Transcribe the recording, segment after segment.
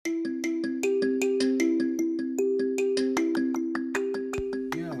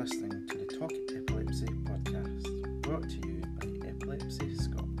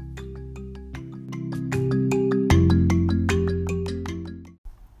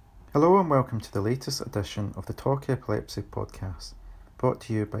Hello and welcome to the latest edition of the Talk Epilepsy podcast, brought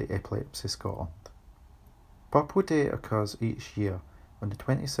to you by Epilepsy Scotland. Purple Day occurs each year on the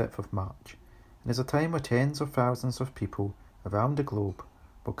 26th of March and is a time where tens of thousands of people around the globe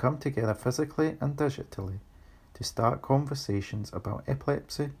will come together physically and digitally to start conversations about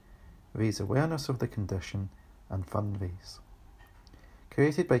epilepsy, raise awareness of the condition and fundraise.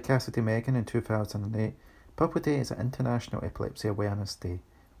 Created by Cassidy Megan in 2008, Purple Day is an International Epilepsy Awareness Day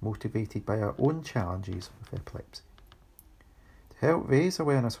motivated by our own challenges with epilepsy. To help raise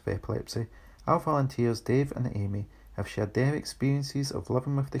awareness of epilepsy, our volunteers Dave and Amy have shared their experiences of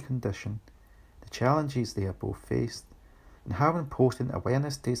living with the condition, the challenges they have both faced, and how important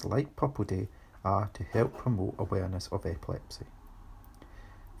awareness days like Purple Day are to help promote awareness of epilepsy.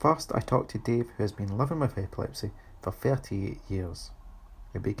 First, I talked to Dave, who has been living with epilepsy for 38 years.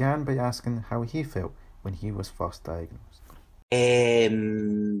 I began by asking how he felt when he was first diagnosed.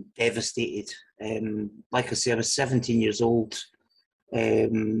 Devastated. Like I say, I was 17 years old. I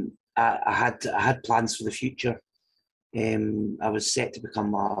had plans for the future. I was set to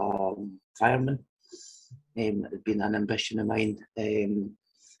become a fireman. It had been an ambition of mine.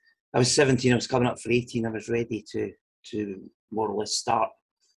 I was 17. I was coming up for 18. I was ready to more or less start.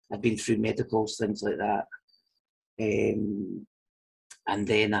 I'd been through medicals, things like that. And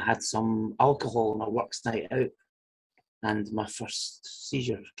then I had some alcohol on a works night out, and my first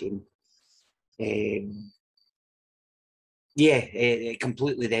seizure came. It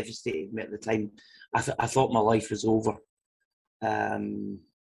completely devastated me at the time. I thought my life was over, and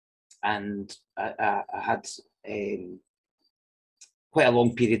I had quite a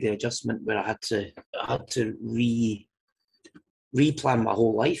long period of adjustment where I had to replan my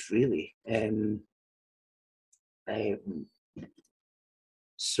whole life, really.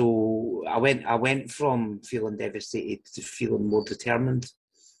 So I went from feeling devastated to feeling more determined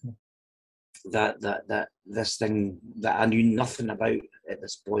that this thing that I knew nothing about at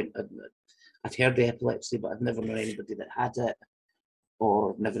this point. I'd heard of epilepsy, but I'd never known anybody that had it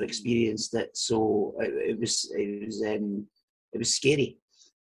or never experienced it. So it was scary,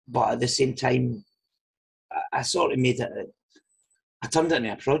 but at the same time, I sort of made it. I turned it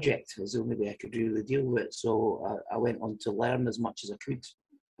into a project. It was the only way I could really deal with it. So I went on to learn as much as I could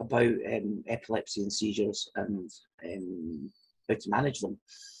about epilepsy and seizures and how to manage them.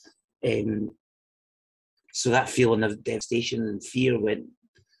 So that feeling of devastation and fear went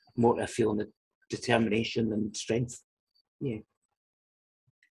more to a feeling of determination and strength.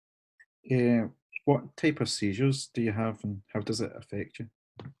 What type of seizures do you have, and how does it affect you?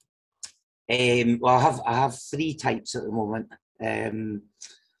 Well, I have three types at the moment.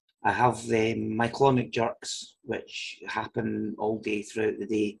 I have myclonic jerks, which happen all day throughout the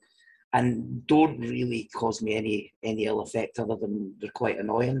day, and don't really cause me any ill effect other than they're quite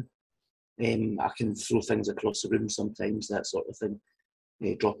annoying. I can throw things across the room sometimes, that sort of thing.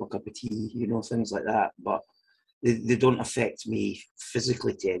 Drop a cup of tea, things like that. But they don't affect me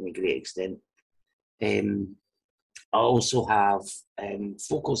physically to any great extent. I also have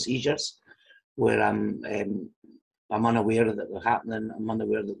focal seizures, where I'm unaware that they're happening. I'm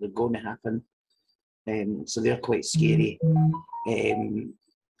unaware that they're going to happen. So they're quite scary.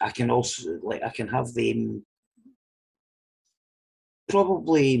 I can have them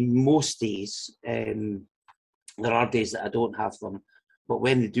probably most days. There are days that I don't have them, but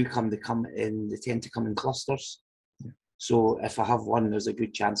when they do come, they tend to come in clusters. Yeah. So if I have one, there's a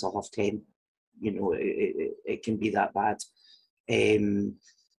good chance I'll have 10. It can be that bad.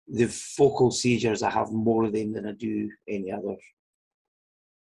 The focal seizures, I have more of them than I do any other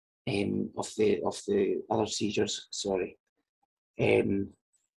of the other seizures. Sorry. And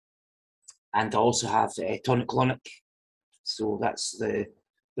I also have tonic-clonic. So that's the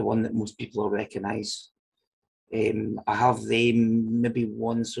one that most people will recognise. I have them maybe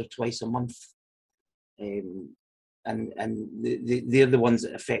once or twice a month, and they're the ones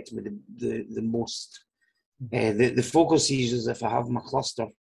that affect me the most. The focal seizures, if I have my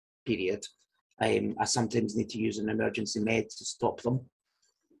cluster period, I sometimes need to use an emergency med to stop them,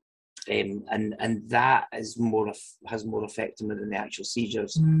 and that has more effect on me than the actual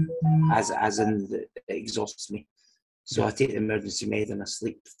seizures, as in it exhausts me. So I take the emergency med and I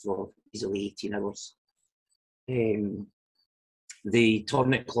sleep for easily 18 hours. The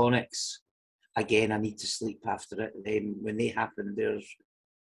tonic-clonics, again, I need to sleep after it. When they happen, they're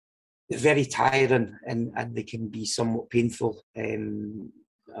very tiring and they can be somewhat painful. I'm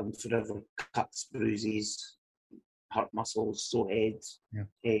forever cuts, bruises, hurt muscles, sore heads. Yeah.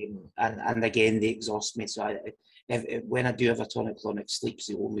 And again, they exhaust me. So when I do have a tonic-clonic, sleep's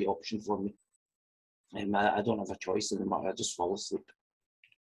the only option for me. I don't have a choice in the matter. I just fall asleep.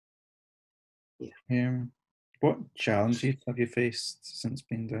 What challenges have you faced since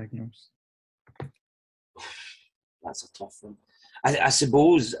being diagnosed? That's a tough one. I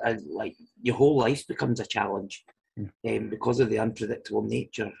suppose like your whole life becomes a challenge because of the unpredictable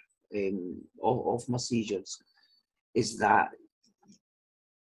nature of my seizures. Is that,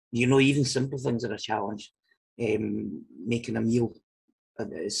 you know, even simple things are a challenge. Making a meal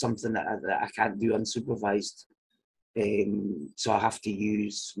is something that I can't do unsupervised. So I have to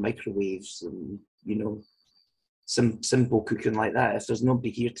use microwaves and, you know, some simple cooking like that. If there's nobody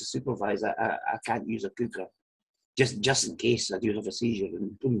here to supervise, I can't use a cooker. Just in case I do have a seizure,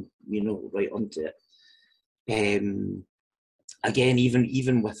 and boom, you know, right onto it. Again,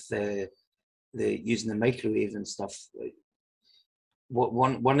 even with the using the microwave and stuff,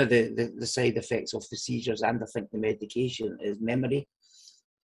 one of the side effects of the seizures, and I think the medication, is memory.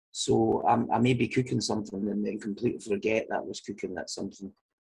 So I may be cooking something and then completely forget that I was cooking that something.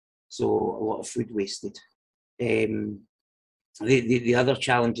 So a lot of food wasted. The other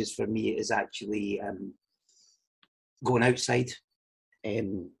challenges for me is actually going outside.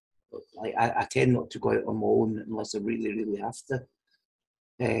 I tend not to go out on my own unless I really, really have to.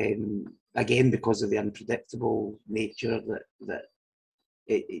 Again, because of the unpredictable nature that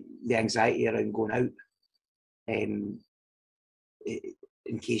the anxiety around going out, in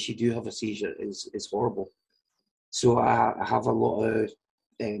case you do have a seizure, is horrible. So I have a lot of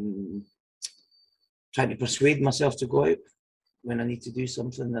trying to persuade myself to go out when I need to do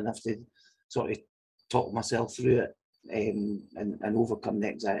something, and have to sort of talk myself through it and overcome the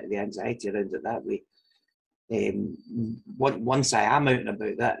anxiety around it that way. Once I am out and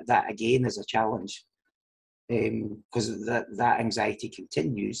about, that again is a challenge, because that anxiety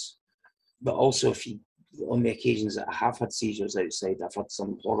continues. But also, if you, on the occasions that I have had seizures outside, I've had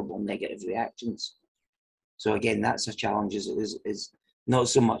some horrible negative reactions. So again, that's a challenge. Is not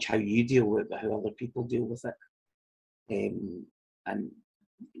so much how you deal with it, but how other people deal with it. And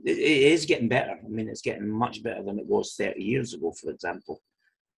it is getting better. I mean, it's getting much better than it was 30 years ago, for example.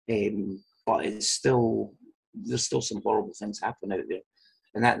 But it's still, there's still some horrible things happening out there,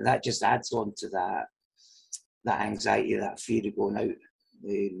 and that just adds on to that anxiety, that fear of going out.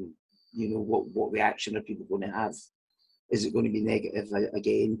 You know, what reaction are people going to have? Is it going to be negative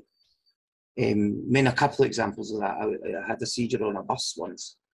again? I mean, a couple of examples of that. I had a seizure on a bus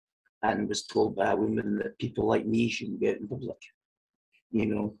once, and was told by a woman that people like me shouldn't be out in public. You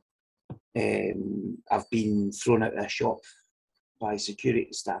know, I've been thrown out of a shop by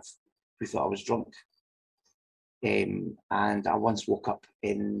security staff who thought I was drunk. And I once woke up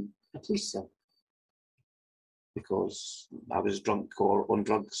in a police cell because I was drunk or on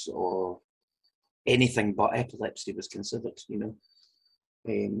drugs, or anything but epilepsy was considered, you know.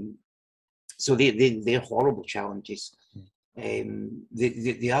 So they're horrible challenges.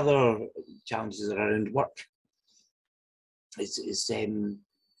 The other challenges are around work. Is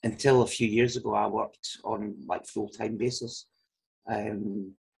until a few years ago, I worked on like full-time basis. I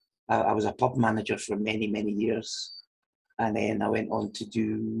was a pub manager for many years, and then I went on to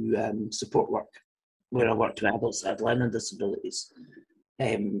do support work, where I worked with adults that had learning disabilities.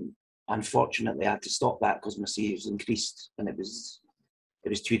 Unfortunately, I had to stop that because my seizures increased, and it was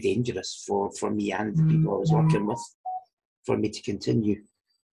too dangerous for me and the people I was working with for me to continue.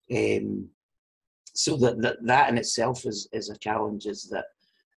 So that in itself is a challenge. Is that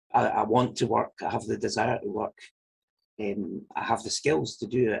I want to work, I have the desire to work, I have the skills to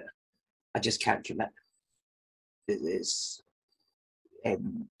do it, I just can't commit. It's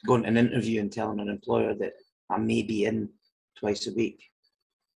going to an interview and telling an employer that I may be in twice a week.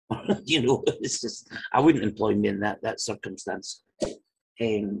 You know, it's just, I wouldn't employ me in that circumstance.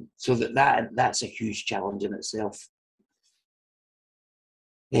 So that's a huge challenge in itself.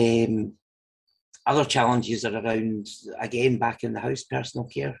 Other challenges are around, again, back in the house, personal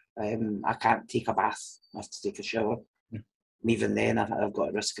care. I can't take a bath, I have to take a shower. And even then, I've got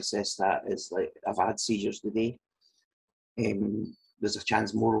to risk assess that as like, I've had seizures today. There's a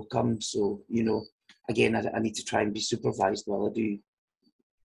chance more will come. So, you know, again, I need to try and be supervised while I do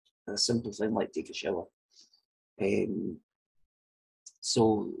a simple thing like take a shower.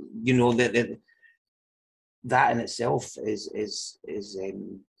 So, you know, that in itself is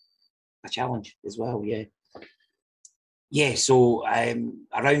a challenge as well. Yeah. So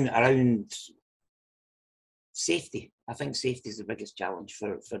around safety, I think safety is the biggest challenge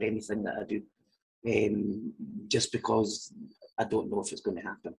for anything that I do, just because I don't know if it's going to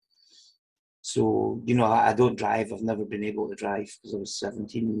happen. So, you know, I don't drive. I've never been able to drive because I was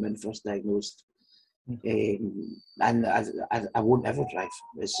 17 when first diagnosed. And I won't ever drive.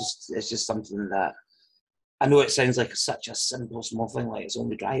 It's just something that, I know it sounds like such a simple, small thing, like it's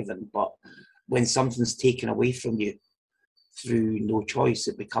only driving, but when something's taken away from you through no choice,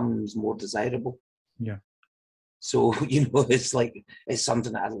 it becomes more desirable. Yeah. So, you know, it's like, it's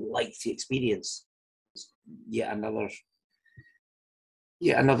something that I'd like to experience. It's yet another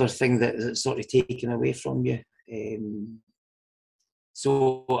thing that's sort of taken away from you.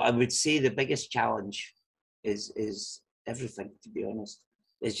 So I would say the biggest challenge is everything, to be honest.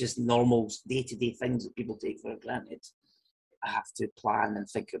 It's just normal day-to-day things that people take for granted. I have to plan and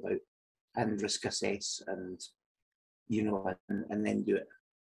think about and risk assess and, you know, and then do it.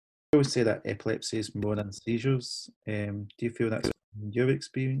 I always say that epilepsy is more than seizures. Do you feel that's your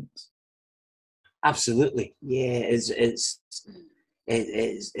experience? Absolutely, yeah. It's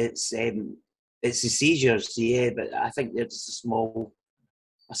the seizures, yeah, but I think they're just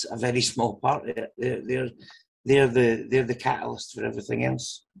a very small part of it. They're the catalyst for everything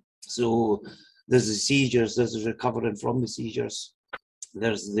else. So there's the seizures, there's the recovering from the seizures,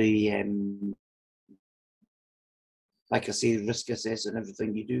 there's the like I say, risk assessing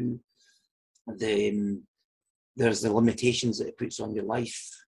everything you do. There's the limitations that it puts on your life,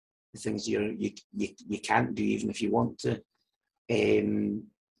 the things you can't do even if you want to.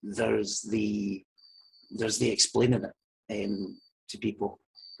 There's the explaining it to people,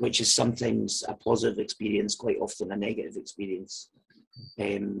 which is sometimes a positive experience, quite often a negative experience.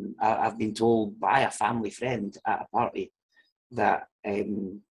 I've been told by a family friend at a party that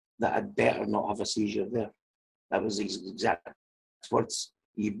I'd better not have a seizure there. That was the exact words.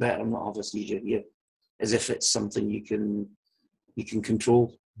 You better not have a seizure here, as if it's something you can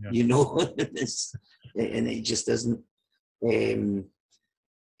control. Yeah. You know, and it just isn't.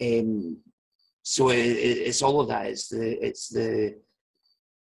 So it's all of that. It's the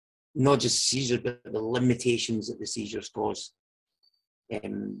not just seizure, but the limitations that the seizures cause.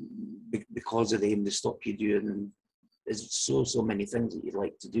 Because of them, they stop you doing. There's so many things that you'd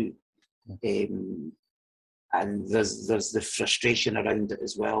like to do. And there's the frustration around it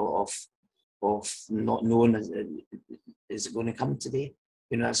as well of not knowing, is it going to come today?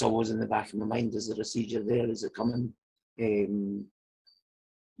 You know, that's always in the back of my mind. Is there a seizure there? Is it coming? You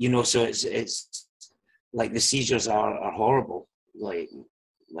know, so it's like the seizures are horrible, like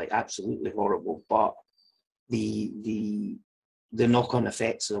absolutely horrible. But the knock-on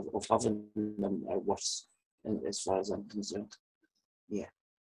effects of having them are worse, as far as I'm concerned. Yeah.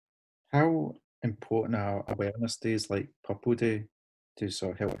 How important are awareness days like Purple Day to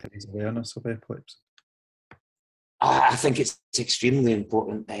sort of help raise awareness of epilepsy? I think it's extremely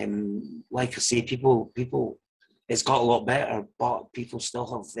important. Like I say, people, it's got a lot better, but people still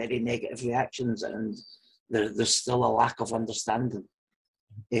have very negative reactions, and there's still a lack of understanding.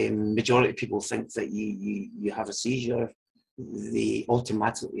 Majority of people think that you have a seizure, they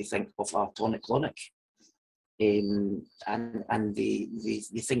automatically think of a tonic-clonic. And they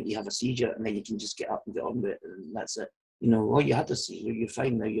think you have a seizure, and then you can just get up and get on with it, and that's it. You know, oh, you had a seizure, you're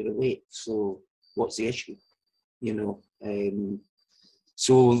fine now, you're awake, so what's the issue? You know,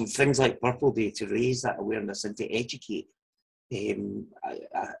 so things like Purple Day to raise that awareness and to educate,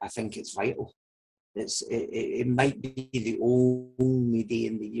 I think it's vital. It might be the only day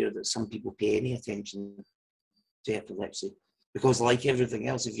in the year that some people pay any attention to epilepsy. Because like everything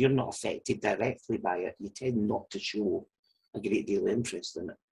else, if you're not affected directly by it, you tend not to show a great deal of interest in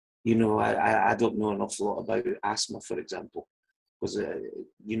it. You know, I don't know an awful lot about asthma, for example, because,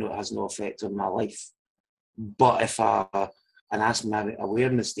 you know, it has no effect on my life. But if an asthma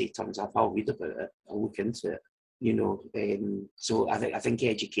awareness day turns up, I'll read about it, I'll look into it, you know. So I think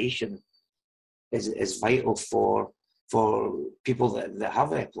education is vital for people that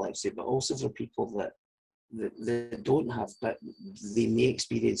have epilepsy, but also for people that don't have, but they may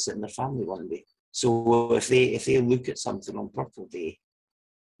experience it in their family one day. So if they look at something on Purple Day,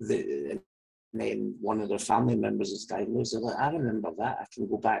 and then one of their family members is diagnosed, they're like, I remember that, I can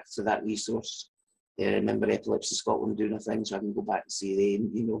go back to that resource. I remember Epilepsy Scotland doing a thing, so I can go back and see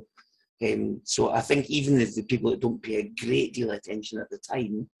them, you know. So I think even if the people that don't pay a great deal of attention at the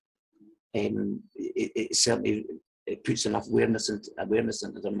time, it certainly it puts enough awareness into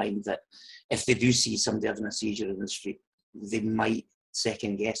their mind that if they do see somebody having a seizure in the street, they might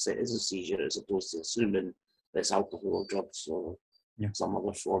second guess it is a seizure as opposed to assuming that it's alcohol or drugs or some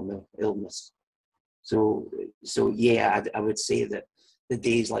other form of illness. So yeah, I would say that the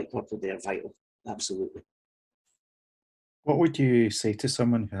days like Purple Day are vital. Absolutely. What would you say to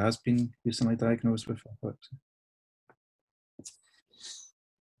someone who has been recently diagnosed with epilepsy?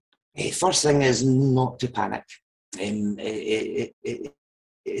 First thing is not to panic. It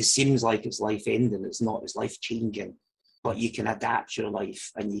seems like it's life ending. It's not. It's life changing. But you can adapt your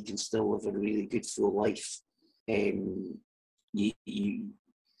life, and you can still live a really good full life.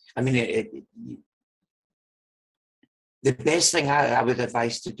 I mean, the best thing I would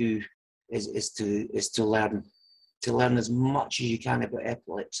advise to do is to learn as much as you can about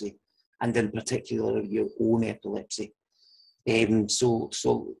epilepsy, and in particular your own epilepsy.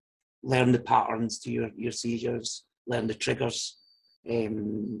 So learn the patterns to your seizures, learn the triggers,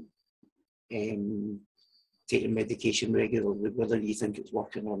 taking medication regularly, whether you think it's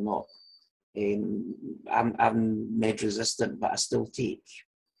working or not. I'm med resistant, but I still take,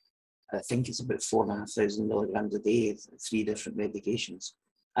 I think it's about 4,500 milligrams a day, 3 different medications.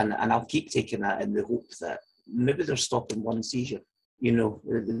 And I'll keep taking that in the hope that maybe they're stopping one seizure. You know,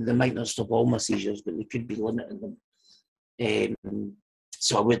 they might not stop all my seizures, but they could be limiting them.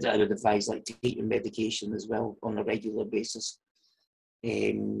 So I would advise, like, taking medication as well on a regular basis.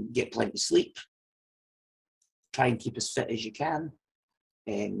 Get plenty of sleep. Try and keep as fit as you can.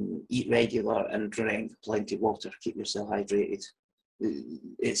 Eat regular and drink plenty of water. Keep yourself hydrated.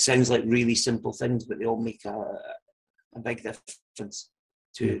 It sounds like really simple things, but they all make a big difference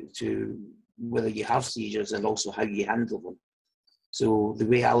to whether you have seizures and also how you handle them. So the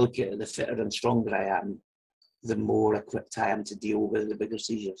way I look at it, the fitter and stronger I am, the more equipped I am to deal with the bigger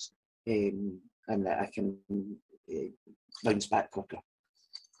seizures, and that I can bounce back quicker.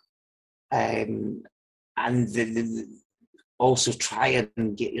 And also try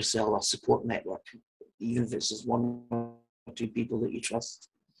and get yourself a support network, even if it's just 1 or 2 people that you trust,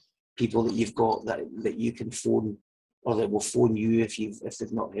 people that you've got that you can phone, or that will phone you if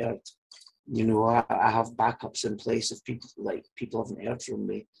they've not heard. You know, I have backups in place if people haven't heard from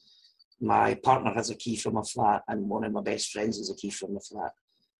me. My partner has a key from a flat, and one of my best friends has a key from the flat,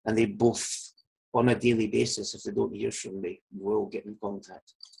 and they both, on a daily basis, if they don't hear from me, will get in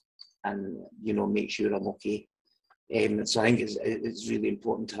contact and, you know, make sure I'm okay. So I think it's really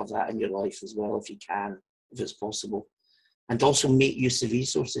important to have that in your life as well, if you can, if it's possible. And also make use of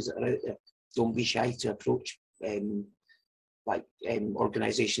resources that are out there. Don't be shy to approach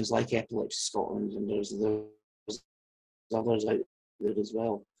organisations like Epilepsy Scotland, and there's others out there as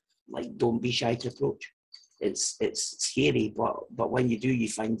well. Like, don't be shy to approach. It's scary, but when you do, you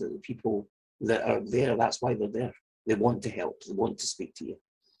find that the people that are there, that's why they're there. They want to help. They want to speak to you.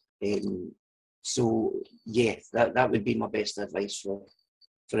 So yeah, that would be my best advice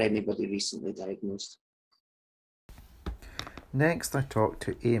for anybody recently diagnosed. Next, I talked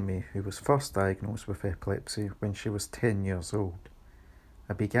to Amy, who was first diagnosed with epilepsy when she was 10 years old.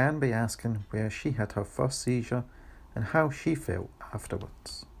 I began by asking where she had her first seizure and how she felt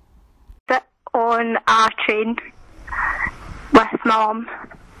afterwards. On a train with my mum.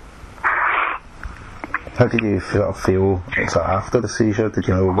 How did you feel after the seizure? Did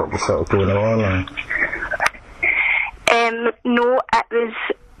you know what was sort of going on? No, it was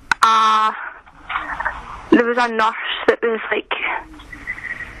there was a nurse that was like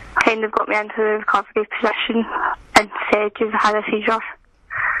kind of got me into the recovery position and said you had a seizure,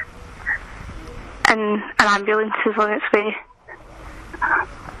 and an ambulance is on its way.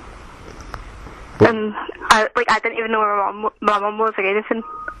 And I didn't even know where my mum was or anything.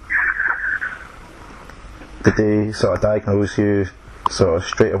 Did they sort of diagnose you sort of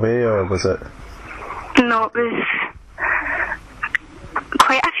straight away, or was it? No, it was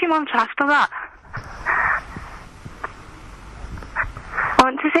quite a few months after that. I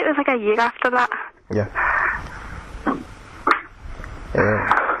want to say it was like a year after that. Yeah.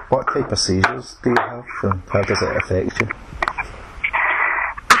 What type of seizures do you have, and how does it affect you?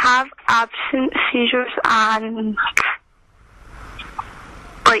 I have absent seizures and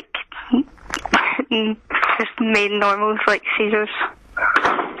like just main normals like seizures.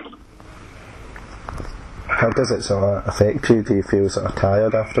 How does it sort of affect you? Do you feel sort of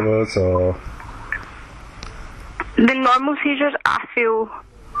tired afterwards, or? The normal seizures, I feel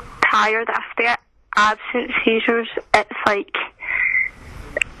tired after it. Absent seizures, it's like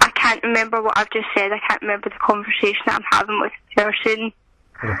I can't remember what I've just said. I can't remember the conversation that I'm having with the person.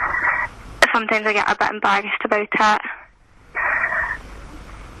 Yeah. Sometimes I get a bit embarrassed about it.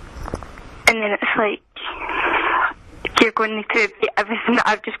 And then it's like you're going to need to repeat everything that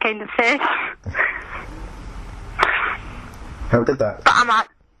I've just kind of said. How did that? But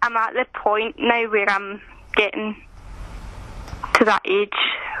I'm at the point now where I'm getting to that age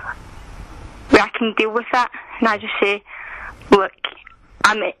where I can deal with that, and I just say, look,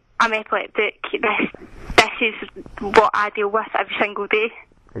 I'm epileptic. This is what I deal with every single day.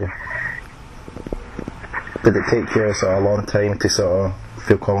 Yeah. Did it take you sort of a long time to sort of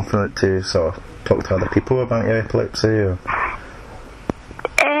feel confident to sort of talk to other people about your epilepsy, or?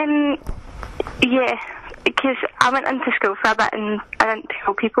 Yeah, because I went into school for a bit and I didn't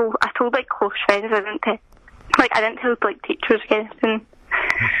tell people. I told like close friends. I didn't tell like teachers or anything.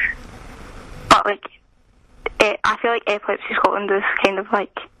 but like I feel like Epilepsy Scotland is kind of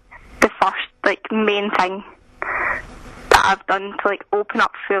like the first like main thing that I've done to like open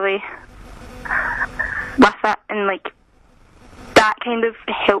up fully with it, and like that kind of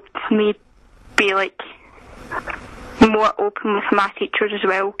helped me be like more open with my teachers as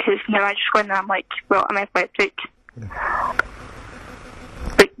well, because now I just go in and I'm like, well, I'm epileptic.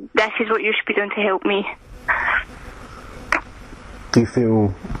 Like, this is what you should be doing to help me. Do you feel,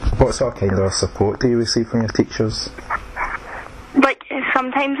 what sort of kind of support do you receive from your teachers? Like,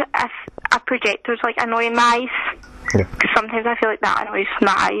 sometimes if a projector's like annoying my eyes, because sometimes I feel like that annoys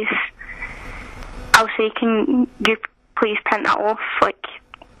my eyes, I'll say, can you please print that off, like,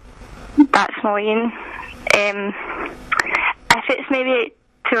 that's annoying. If it's maybe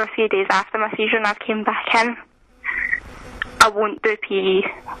 2 or 3 days after my seizure and I've came back in, I won't do PE,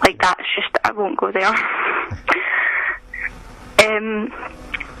 like that's just, I won't go there.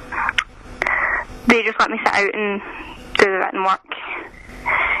 They just let me sit out and do the written work.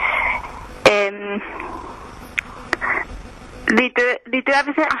 They do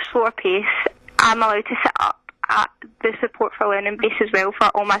everything at a slower pace. I'm allowed to sit up at the support for learning base as well for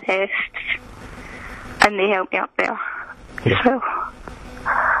all my tests, and they help me up there as well.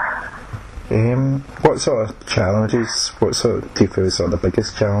 What sort of challenges, what sort of, do you feel is sort of the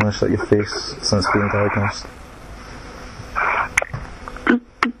biggest challenge that you've faced since being diagnosed? The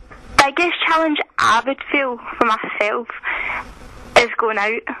biggest challenge I would feel for myself is going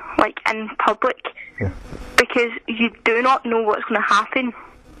out, like in public, because you do not know what's going to happen.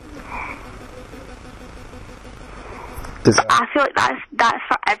 I feel like that's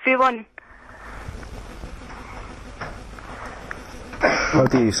for everyone. How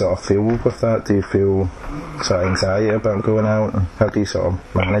do you sort of feel with that? Do you feel sort of anxiety about going out? And how do you sort of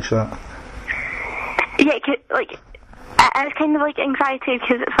manage that? Yeah, like it is kind of like anxiety,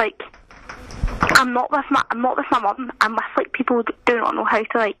 because it's like I'm not with my mum. I'm with like people who do not know how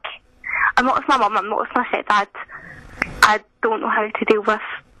to like. I'm not with my mum. I'm not with my stepdad. I don't know how to deal with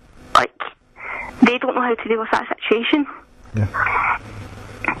like. They don't know how to deal with that situation. Yeah.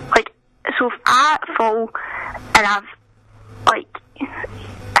 Like, so if I fall and I've like hit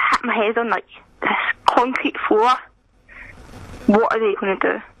my head on like this concrete floor, what are they going to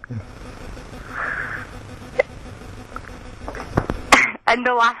do? Yeah. And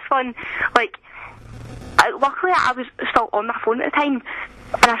the last one, like, luckily I was still on my phone at the time,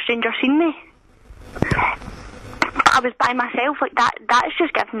 and a stranger seen me. I was by myself, like that's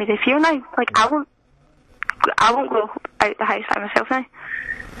just giving me the fear now. Like I won't go out the house by myself now,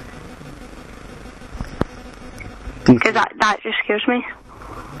 because that just scares me.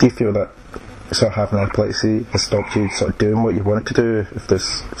 Do you feel that sort of having epilepsy has stopped you sort of doing what you wanted to do, if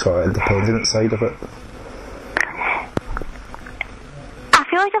there's sort of independent side of it? I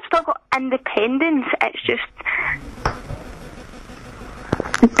feel like I've still got independence, it's just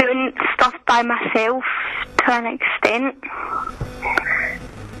doing stuff by myself to an extent.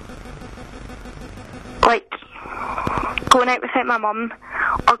 Like going out without my mum,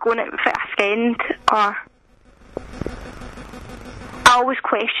 or going out without a friend, or I always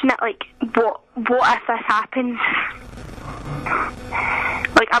question it, like what if this happens?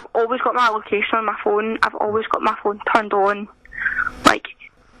 Like I've always got my location on my phone, I've always got my phone turned on, like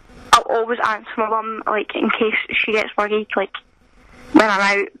I'll always answer my mum, like in case she gets worried, like when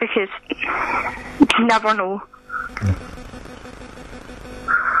I'm out, because you never know.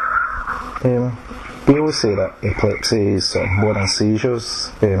 We always say that epilepsy is sort of more than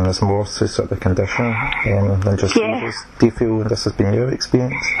seizures, there's more to sort of the condition than just seizures. Do you feel this has been your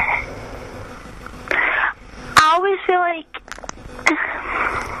experience? I always feel like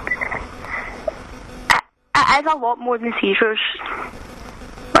it is a lot more than seizures.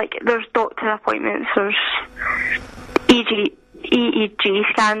 Like there's doctor appointments, there's EEG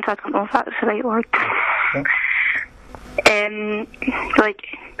scans, I don't know if that's the right word. Like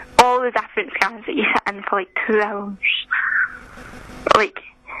all the different scans that you sit in for like 2 hours. Like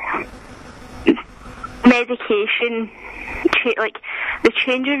medication, like the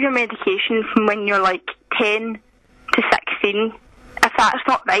change of your medication from when you're like 10 to 16, if that's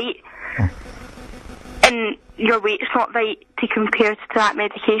not right, and your weight's not right to compare to that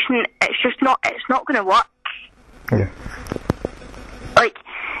medication, it's not going to work. Yeah. Like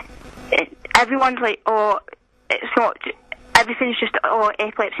everyone's like, oh, it's not, everything's just, oh,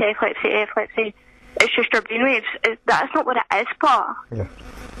 epilepsy. It's just your brainwaves. That's not what it is, Paul. Yeah.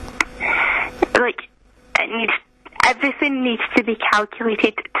 Like, everything needs to be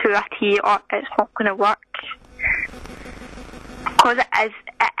calculated to a T, or it's not going to work. Because it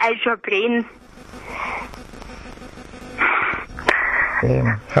is your brain.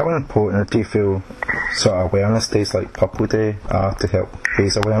 How important do you feel sort of awareness days like Purple Day are to help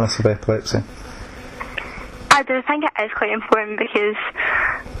raise awareness of epilepsy? I do think it is quite important because,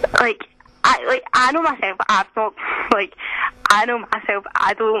 I know myself.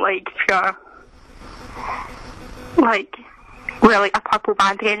 I don't pure wear a purple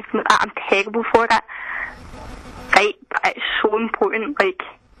band or anything like that. I'm terrible for it. Right, but it's so important. See,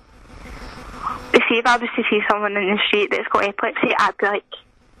 if I was to see someone in the street that's got epilepsy, I'd be like,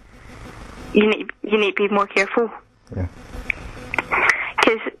 you need to be more careful. Yeah.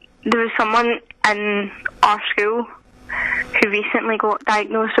 Because there was someone in our school who recently got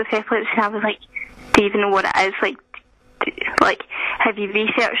diagnosed with epilepsy, and I was like, do you even know what it is? Have you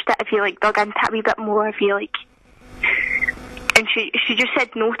researched it? Have you dug into it a wee bit more? Have you And she just said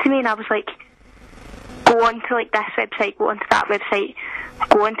no to me, and I was like, go on to this website, go onto that website,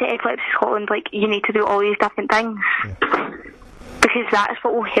 go into Epilepsy Scotland. You need to do all these different things. Yeah. Because that's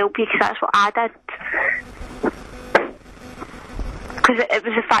what will help you. Because that's what I did. Because it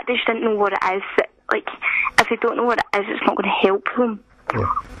was the fact they just didn't know what it is. That, if they don't know what it is, it's not going to help them.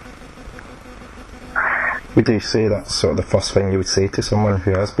 Yeah. Would you say that's sort of the first thing you would say to someone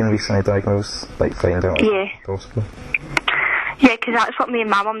who has been recently diagnosed, find out? Yeah. Possible. Yeah, because that's what me and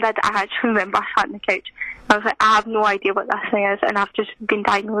my mum did. I actually remember I sat on the couch. I was like, I have no idea what this thing is, and I've just been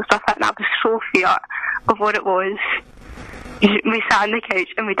diagnosed with it, and I was so feared of what it was. We sat on the couch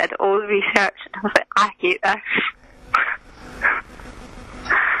and we did all the research, and I was like, I hate this.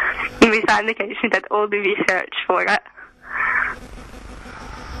 And we sat on the couch and did all the research for it.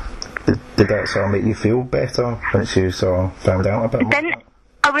 Did that sort of make you feel better once you sort of found out a bit more?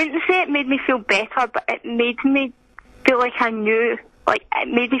 I wouldn't say it made me feel better, but it made me feel like I knew, it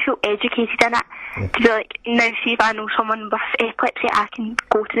made me feel educated in it. Yeah. To be like, now see if I know someone with epilepsy, I can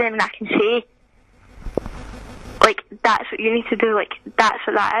go to them and I can say, that's what you need to do, that's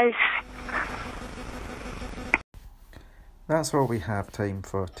what that is. That's all we have time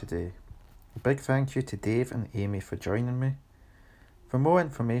for today. A big thank you to Dave and Amy for joining me. For more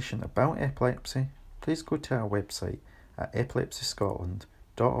information about epilepsy, please go to our website at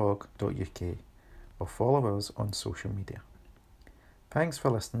epilepsyscotland.org.uk or follow us on social media. Thanks for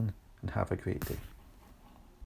listening and have a great day.